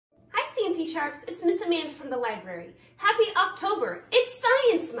Baby Sharks, it's Miss Amanda from the library. Happy October, it's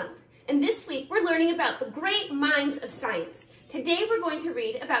Science Month. And this week we're learning about the great minds of science. Today we're going to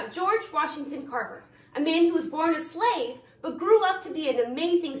read about George Washington Carver, a man who was born a slave but grew up to be an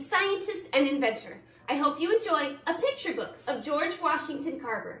amazing scientist and inventor. I hope you enjoy a picture book of George Washington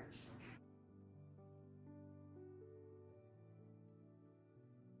Carver.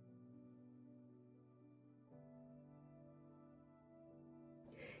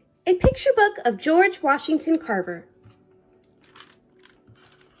 A picture book of George Washington Carver.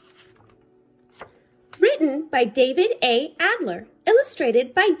 Written by David A. Adler,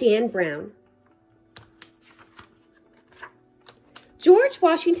 illustrated by Dan Brown. George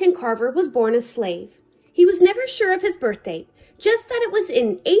Washington Carver was born a slave. He was never sure of his birth date, just that it was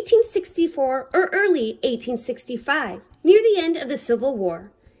in 1864 or early 1865, near the end of the Civil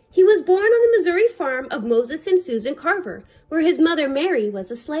War. He was born on the Missouri farm of Moses and Susan Carver, where his mother Mary was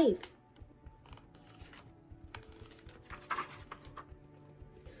a slave.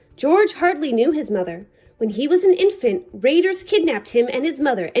 George hardly knew his mother. When he was an infant, raiders kidnapped him and his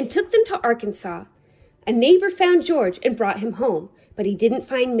mother and took them to Arkansas. A neighbor found George and brought him home, but he didn't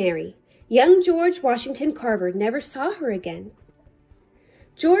find Mary. Young George Washington Carver never saw her again.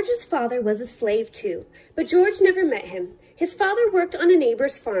 George's father was a slave too, but George never met him. His father worked on a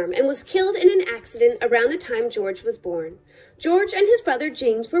neighbor's farm and was killed in an accident around the time George was born. George and his brother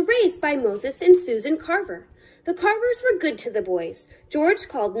James were raised by Moses and Susan Carver. The Carvers were good to the boys. George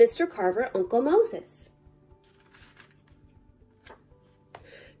called Mr. Carver Uncle Moses.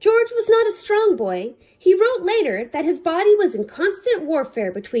 George was not a strong boy. He wrote later that his body was in constant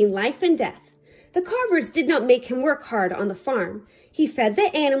warfare between life and death. The Carvers did not make him work hard on the farm. He fed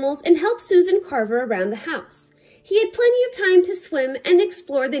the animals and helped Susan Carver around the house. He had plenty of time to swim and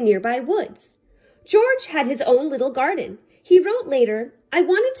explore the nearby woods. George had his own little garden. He wrote later, "I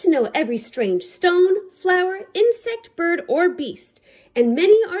wanted to know every strange stone, flower, insect, bird, or beast, and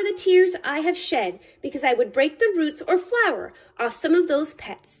many are the tears I have shed because I would break the roots or flower off some of those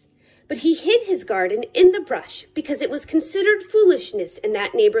pets." But he hid his garden in the brush because it was considered foolishness in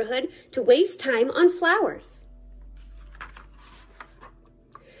that neighborhood to waste time on flowers.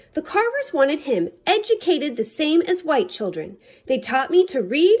 The Carvers wanted him educated the same as white children. They taught me to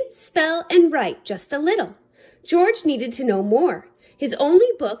read, spell, and write just a little. George needed to know more. His only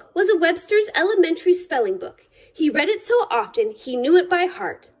book was a Webster's Elementary Spelling Book. He read it so often he knew it by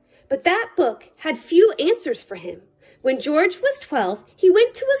heart. But that book had few answers for him. When George was 12, he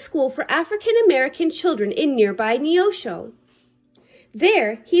went to a school for African American children in nearby Neosho.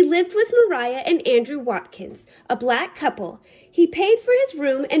 There, he lived with Mariah and Andrew Watkins, a black couple. He paid for his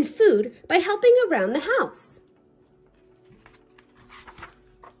room and food by helping around the house.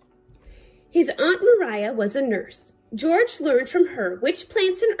 His Aunt Mariah was a nurse. George learned from her which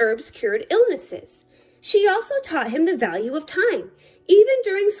plants and herbs cured illnesses. She also taught him the value of time. Even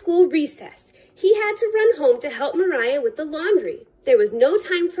during school recess, he had to run home to help Mariah with the laundry. There was no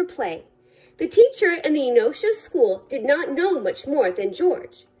time for play. The teacher in the Enosha school did not know much more than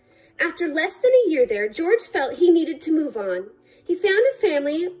George. After less than a year there, George felt he needed to move on. He found a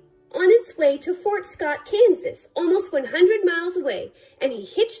family on its way to Fort Scott, Kansas, almost 100 miles away, and he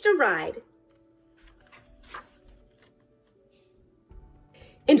hitched a ride.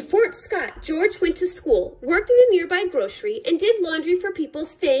 In Fort Scott, George went to school, worked in a nearby grocery, and did laundry for people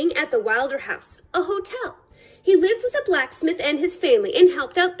staying at the Wilder House, a hotel. He lived with a blacksmith and his family and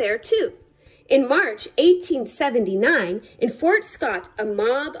helped out there too. In March 1879, in Fort Scott, a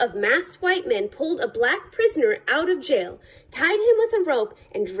mob of masked white men pulled a black prisoner out of jail, tied him with a rope,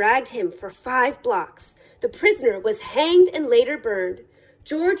 and dragged him for 5 blocks. The prisoner was hanged and later burned.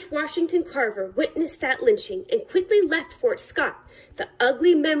 George Washington Carver witnessed that lynching and quickly left Fort Scott. The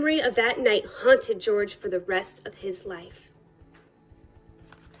ugly memory of that night haunted George for the rest of his life.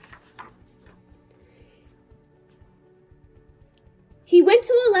 He went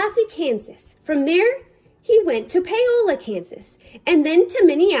to Olathe, Kansas. From there, he went to Paola, Kansas, and then to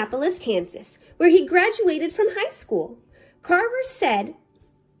Minneapolis, Kansas, where he graduated from high school. Carver said,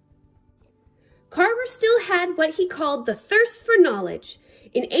 Carver still had what he called the thirst for knowledge.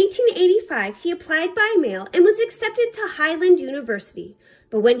 In 1885, he applied by mail and was accepted to Highland University.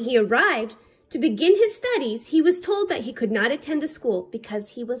 But when he arrived to begin his studies, he was told that he could not attend the school because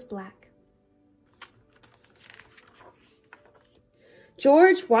he was black.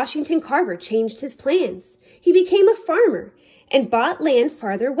 George Washington Carver changed his plans. He became a farmer and bought land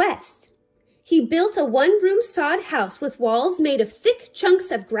farther west. He built a one-room sod house with walls made of thick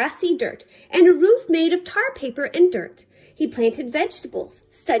chunks of grassy dirt and a roof made of tar paper and dirt. He planted vegetables,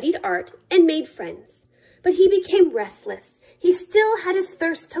 studied art, and made friends. But he became restless. he still had his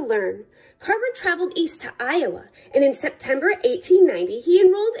thirst to learn. Carver traveled east to Iowa, and in September 1890, he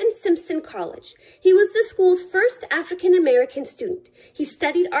enrolled in Simpson College. He was the school's first African-American student. He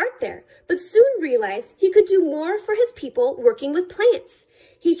studied art there, but soon realized he could do more for his people working with plants.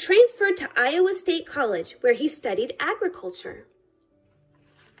 He transferred to Iowa State College, where he studied agriculture.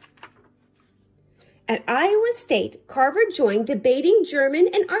 At Iowa State, Carver joined debating, German,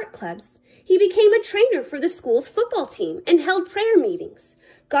 and art clubs. He became a trainer for the school's football team and held prayer meetings.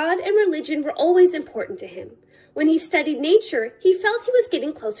 God and religion were always important to him. When he studied nature, he felt he was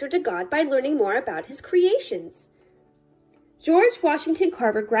getting closer to God by learning more about his creations. George Washington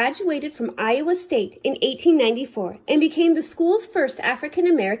Carver graduated from Iowa State in 1894 and became the school's first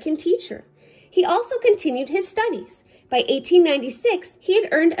African-American teacher. He also continued his studies. By 1896, he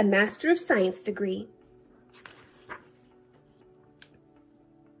had earned a Master of Science degree.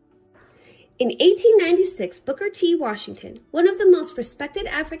 In 1896, Booker T. Washington, one of the most respected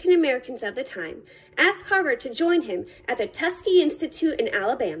African Americans of the time, asked Carver to join him at the Tuskegee Institute in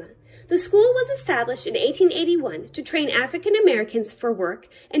Alabama. The school was established in 1881 to train African Americans for work,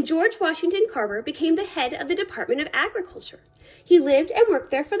 and George Washington Carver became the head of the Department of Agriculture. He lived and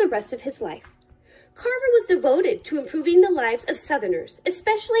worked there for the rest of his life. Carver was devoted to improving the lives of Southerners,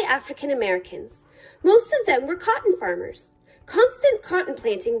 especially African Americans. Most of them were cotton farmers. Constant cotton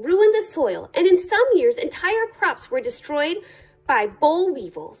planting ruined the soil, and in some years, entire crops were destroyed by boll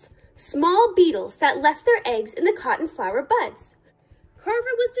weevils, small beetles that left their eggs in the cotton flower buds.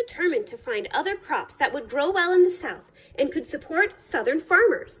 Carver was determined to find other crops that would grow well in the South and could support Southern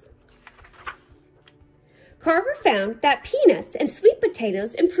farmers. Carver found that peanuts and sweet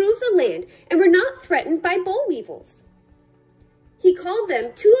potatoes improved the land and were not threatened by boll weevils. He called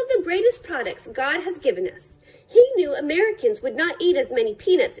them two of the greatest products God has given us. He knew Americans would not eat as many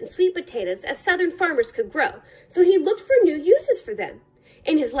peanuts and sweet potatoes as Southern farmers could grow, so he looked for new uses for them.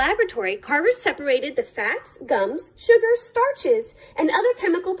 In his laboratory, Carver separated the fats, gums, sugars, starches, and other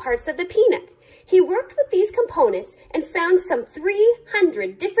chemical parts of the peanut. He worked with these components and found some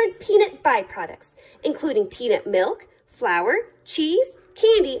 300 different peanut byproducts, including peanut milk, flour, cheese,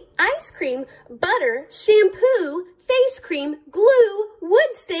 candy, ice cream, butter, shampoo, face cream, glue, wood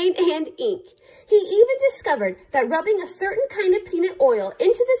stain, and ink. He even discovered that rubbing a certain kind of peanut oil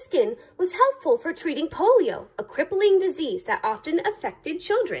into the skin was helpful for treating polio, a crippling disease that often affected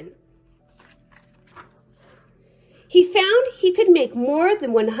children. He found he could make more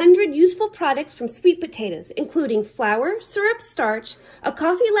than 100 useful products from sweet potatoes, including flour, syrup, starch, a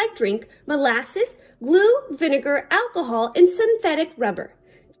coffee-like drink, molasses, glue, vinegar, alcohol, and synthetic rubber.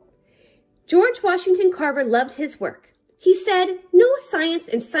 George Washington Carver loved his work. He said, "Know science,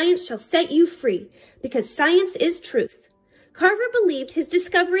 and science shall set you free, because science is truth." Carver believed his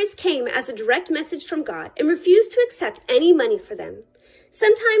discoveries came as a direct message from God and refused to accept any money for them.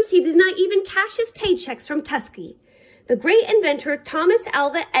 Sometimes he did not even cash his paychecks from Tuskegee. The great inventor Thomas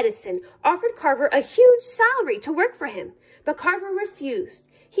Alva Edison offered Carver a huge salary to work for him, but Carver refused.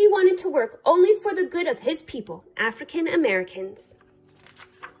 He wanted to work only for the good of his people, African Americans.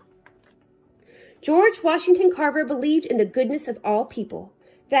 George Washington Carver believed in the goodness of all people,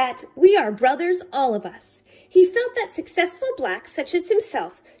 that we are brothers, all of us. He felt that successful blacks such as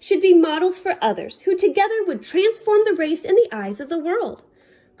himself should be models for others who together would transform the race in the eyes of the world.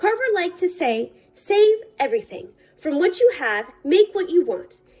 Carver liked to say, "Save everything. From what you have, make what you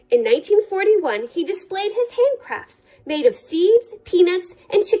want." In 1941, he displayed his handcrafts made of seeds, peanuts,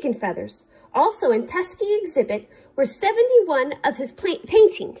 and chicken feathers. Also in Tuskegee exhibit were 71 of his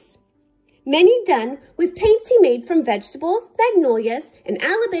paintings, many done with paints he made from vegetables, magnolias, and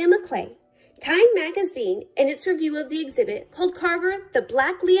Alabama clay. Time magazine, in its review of the exhibit, called Carver the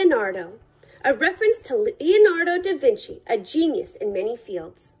Black Leonardo, a reference to Leonardo da Vinci, a genius in many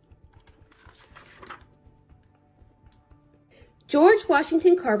fields. George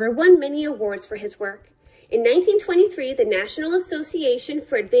Washington Carver won many awards for his work. In 1923, the National Association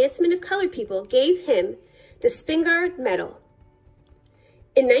for Advancement of Colored People gave him the Spingarn Medal.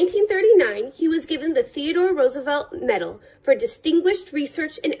 In 1939, he was given the Theodore Roosevelt Medal for distinguished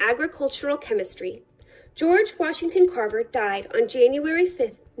research in agricultural chemistry. George Washington Carver died on January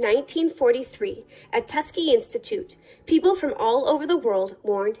 5, 1943, at Tuskegee Institute. People from all over the world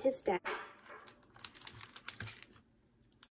mourned his death.